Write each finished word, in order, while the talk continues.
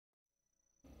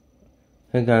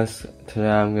Hey guys, today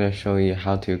I'm going to show you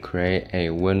how to create a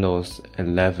Windows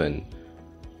 11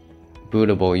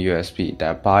 bootable USB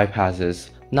that bypasses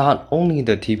not only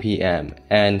the TPM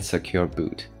and Secure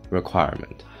Boot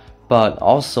requirement, but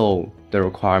also the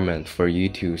requirement for you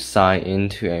to sign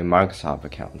into a Microsoft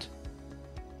account.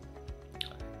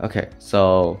 Okay,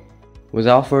 so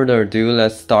without further ado,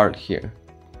 let's start here.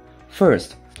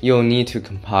 First, you'll need to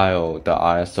compile the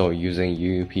ISO using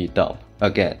UUPDump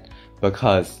again,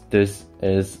 because this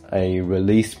is a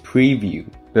release preview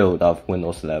build of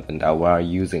Windows 11 that we are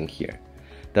using here.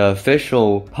 The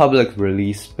official public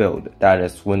release build, that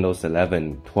is Windows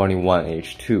 11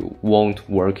 21H2, won't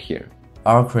work here.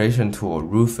 Our creation tool,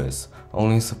 Rufus,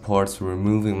 only supports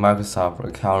removing Microsoft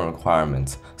account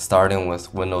requirements starting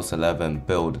with Windows 11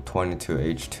 build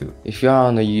 22H2. If you are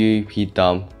on the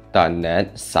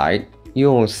UUPDump.net site,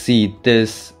 you will see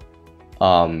this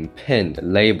pinned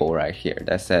label right here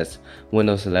that says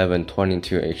Windows 11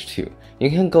 22H2. You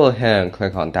can go ahead and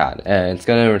click on that, and it's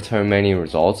gonna return many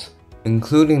results,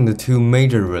 including the two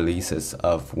major releases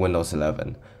of Windows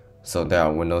 11. So there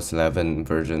are Windows 11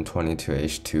 version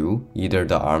 22H2, either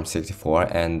the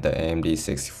ARM64 and the AMD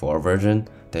 64 version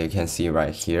that you can see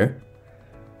right here.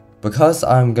 Because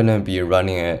I'm gonna be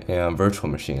running it in a virtual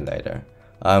machine later,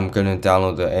 I'm gonna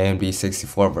download the AMD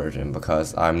 64 version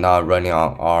because I'm not running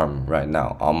on ARM right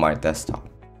now on my desktop.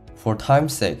 For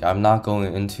time's sake, I'm not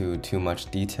going into too much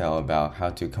detail about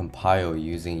how to compile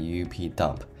using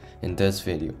UUPDump in this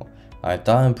video. I've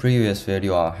done a previous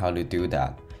video on how to do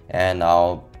that, and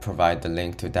I'll provide the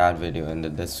link to that video in the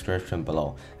description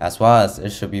below, as well as it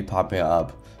should be popping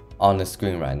up on the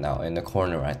screen right now in the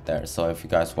corner right there. So if you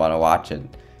guys want to watch it,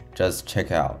 just check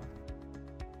it out.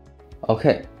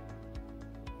 Okay.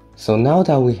 So now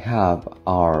that we have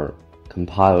our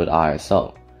compiled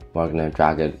ISO, we're going to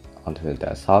drag it onto the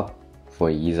desktop for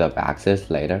ease of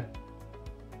access later.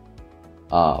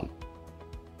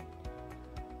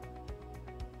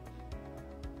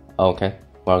 Okay,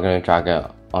 we're going to drag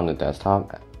it on the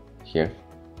desktop here.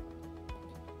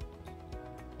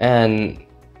 And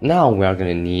now we are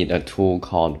going to need a tool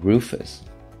called Rufus.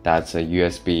 That's a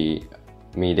USB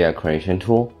media creation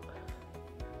tool.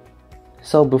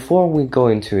 So before we go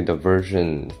into the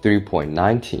version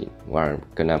 3.19, we're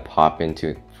gonna pop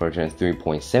into version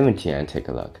 3.17 and take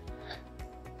a look.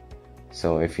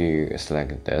 So if you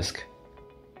select a disk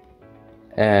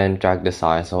and drag this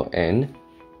ISO in,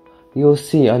 you'll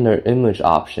see under image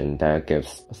option that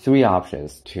gives three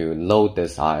options to load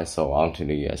this ISO onto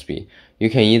the USB.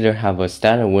 You can either have a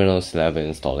standard Windows 11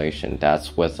 installation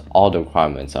that's with all the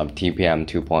requirements of TPM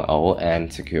 2.0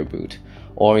 and Secure Boot,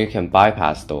 or you can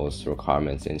bypass those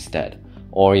requirements instead,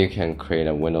 or you can create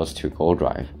a Windows 2 Go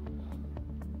drive.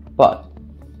 But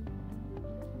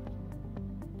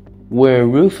where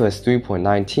Rufus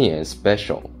 3.19 is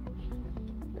special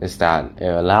is that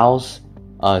it allows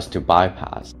us to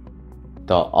bypass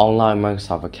the online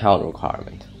Microsoft account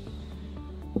requirement.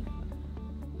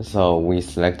 So we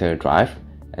selected a drive,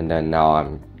 and then now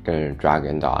I'm going to drag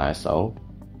in the ISO.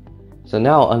 So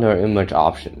now under image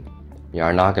option, you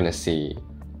are not going to see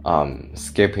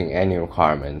skipping any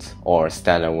requirements or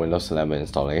standard Windows 11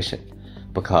 installation,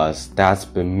 because that's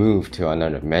been moved to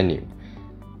another menu.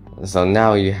 So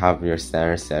now you have your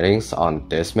standard settings on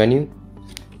this menu.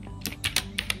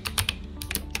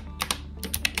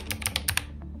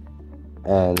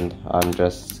 And I'm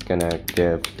just gonna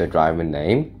give the drive a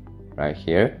name right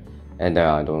here, and then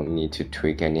I don't need to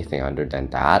tweak anything other than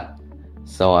that.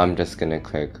 So I'm just gonna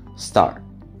click start.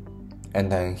 And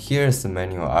then here's the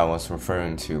menu I was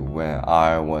referring to when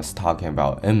I was talking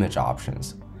about image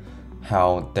options.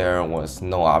 How there was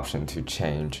no option to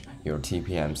change your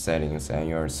TPM settings and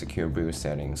your Secure Boot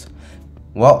settings.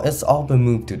 Well, it's all been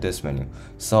moved to this menu.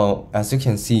 So as you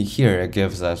can see here, it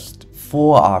gives us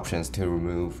 4 options to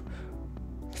remove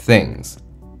things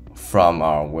from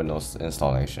our Windows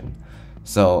installation.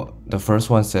 So the first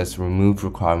one says remove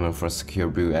requirement for Secure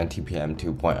Boot and TPM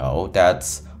 2.0.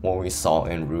 That's what we saw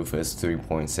in Rufus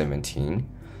 3.17.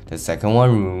 The second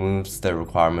one removes the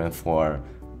requirement for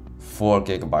 4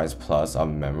 GB plus of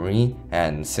memory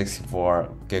and 64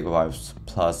 GB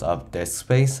plus of disk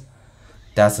space.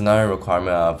 That's another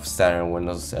requirement of standard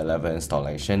Windows 11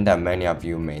 installation that many of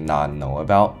you may not know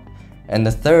about. And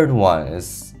the third one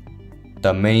is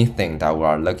the main thing that we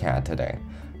are looking at today.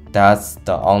 That's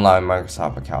the online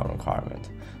Microsoft account requirement.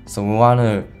 So we want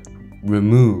to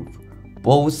remove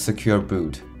both Secure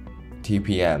Boot,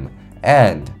 TPM,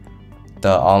 and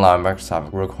the online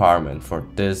Microsoft requirement for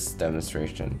this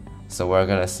demonstration. So we're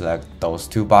going to select those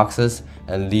 2 boxes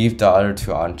and leave the other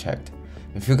 2 unchecked.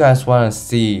 If you guys want to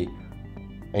see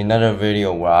another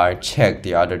video where I check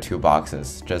the other two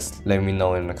boxes. Just let me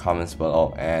know in the comments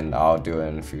below and I'll do it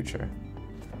in the future.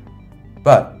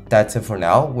 But that's it for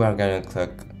now. We're gonna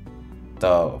click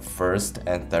the first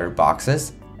and third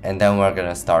boxes and then we're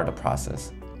gonna start the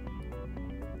process.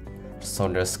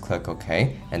 So just click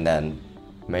OK and then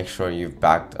make sure you've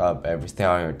backed up everything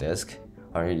on your disk,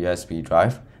 on your USB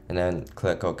drive, and then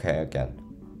click OK again.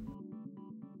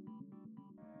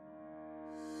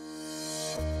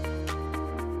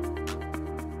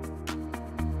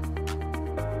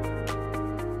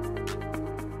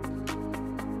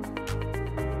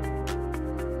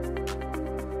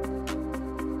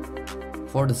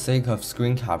 For the sake of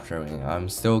screen capturing, I'm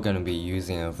still going to be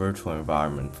using a virtual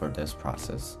environment for this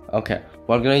process. Okay,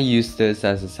 we're going to use this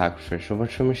as a sacrificial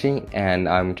virtual machine and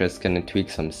I'm just going to tweak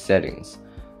some settings.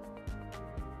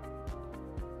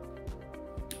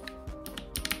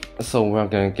 So we're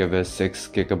going to give it 6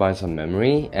 GB of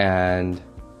memory, and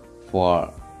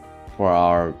for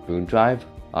our boot drive,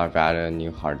 I've added a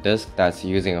new hard disk that's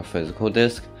using a physical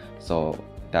disk. So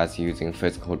that's using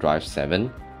physical drive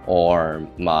 7 or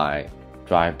my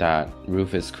drive that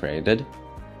Rufus created.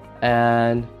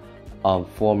 And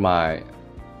for my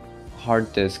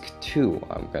hard disk 2,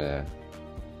 I'm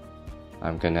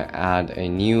gonna add a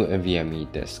new NVMe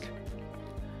disk,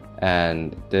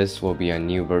 and this will be a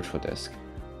new virtual disk.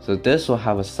 So this will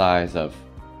have a size of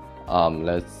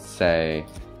let's say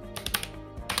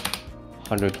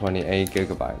 128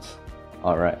 GB.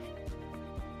 Alright,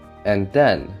 and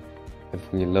then if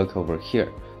we look over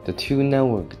here, the two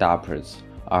network adapters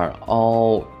are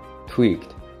all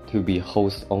tweaked to be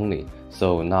host only,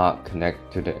 so not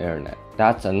connect to the internet.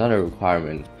 That's another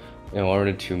requirement in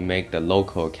order to make the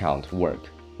local account work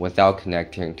without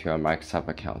connecting to a Microsoft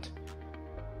account.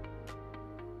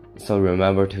 So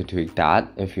remember to tweak that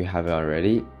if you haven't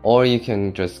already, or you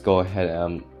can just go ahead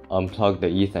and unplug the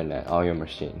Ethernet on your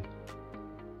machine.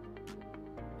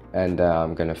 And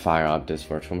I'm gonna fire up this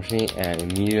virtual machine and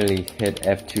immediately hit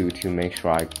F2 to make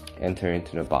sure I enter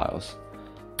into the BIOS.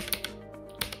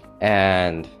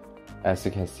 And as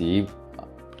you can see,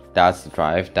 that's the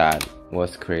drive that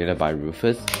was created by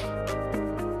Rufus.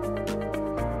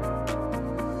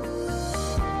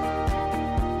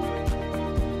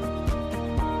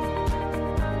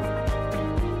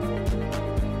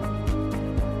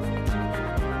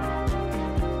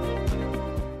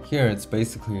 Here it's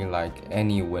basically like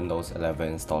any Windows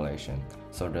 11 installation.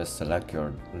 So just select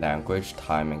your language,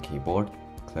 time, and keyboard.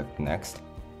 Click next.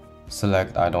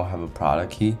 Select I don't have a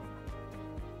product key.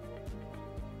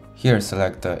 Here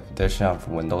select the edition of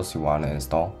Windows you want to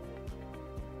install.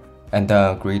 And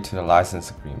then agree to the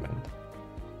license agreement.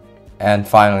 And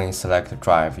finally select the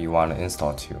drive you want to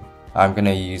install to. I'm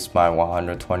gonna use my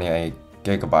 128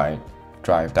 GB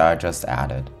drive that I just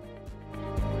added.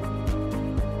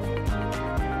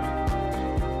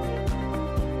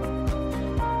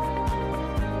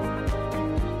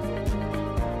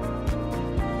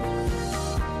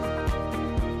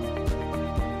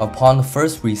 Upon the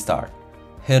first restart,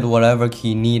 hit whatever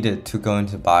key needed to go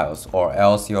into BIOS, or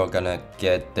else you're gonna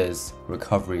get this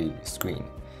recovery screen.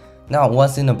 Now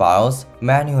once in the BIOS,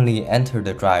 manually enter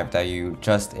the drive that you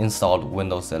just installed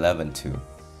Windows 11 to.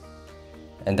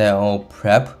 And then I'll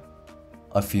prep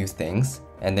a few things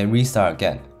and then restart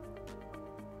again.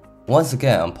 Once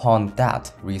again, upon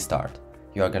that restart,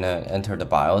 you're gonna enter the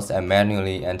BIOS and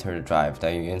manually enter the drive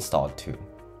that you installed to.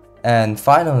 And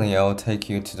finally, it will take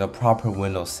you to the proper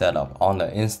Windows setup on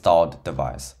the installed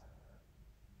device.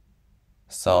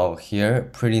 So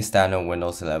here, pretty standard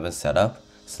Windows 11 setup.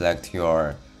 Select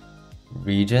your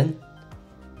region,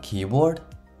 keyboard,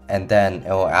 and then it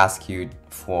will ask you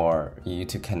for you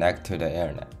to connect to the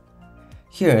internet.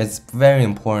 Here, it's very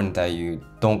important that you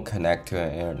don't connect to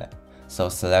the internet. So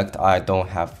select I don't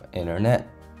have internet.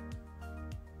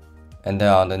 And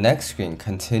then on the next screen,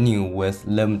 continue with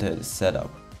limited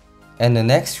setup. And the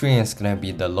next screen is going to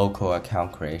be the local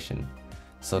account creation.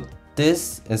 So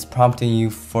this is prompting you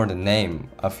for the name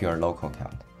of your local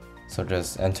account. So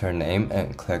just enter name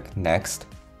and click next.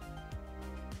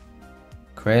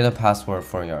 Create a password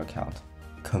for your account.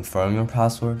 Confirm your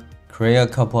password. Create a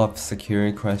couple of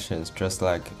security questions just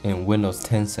like in Windows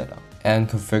 10 setup. And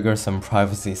configure some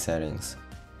privacy settings.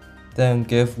 Then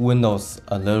give Windows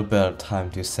a little bit of time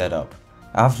to set up,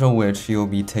 after which you'll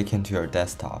be taken to your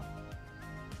desktop.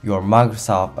 Your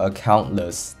Microsoft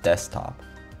accountless desktop.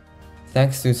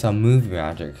 Thanks to some movie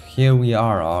magic, here we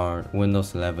are on our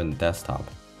Windows 11 desktop.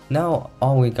 Now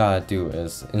all we gotta do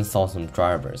is install some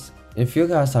drivers. If you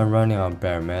guys are running on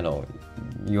bare metal,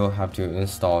 you'll have to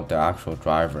install the actual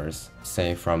drivers,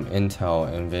 say from Intel,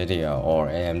 Nvidia, or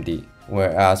AMD.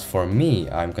 Whereas for me,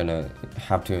 I'm gonna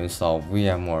have to install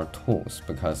VMware tools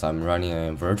because I'm running in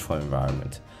a virtual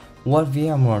environment. What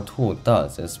VMware tool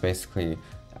does is basically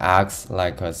acts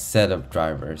like a set of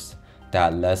drivers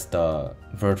that lets the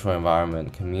virtual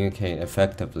environment communicate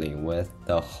effectively with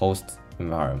the host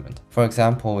environment. For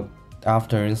example,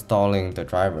 after installing the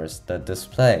drivers, the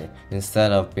display,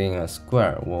 instead of being a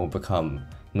square, will become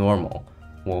normal,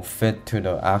 will fit to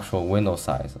the actual window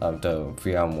size of the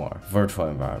VMware virtual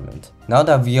environment. Now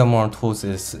that VMware Tools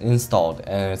is installed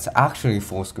and it's actually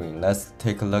full screen, let's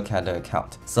take a look at the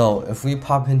account. So if we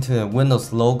pop into the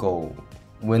Windows logo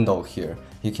window here,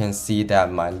 you can see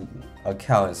that my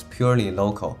account is purely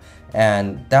local,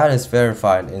 and that is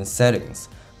verified in settings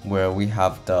where we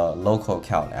have the local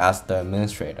account as the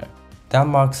administrator. That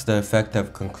marks the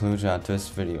effective conclusion of this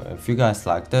video. If you guys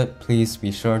liked it, please be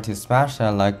sure to smash that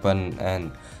like button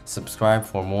and subscribe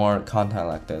for more content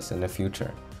like this in the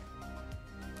future.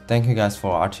 Thank you guys for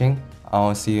watching. I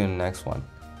will see you in the next one.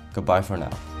 Goodbye for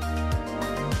now.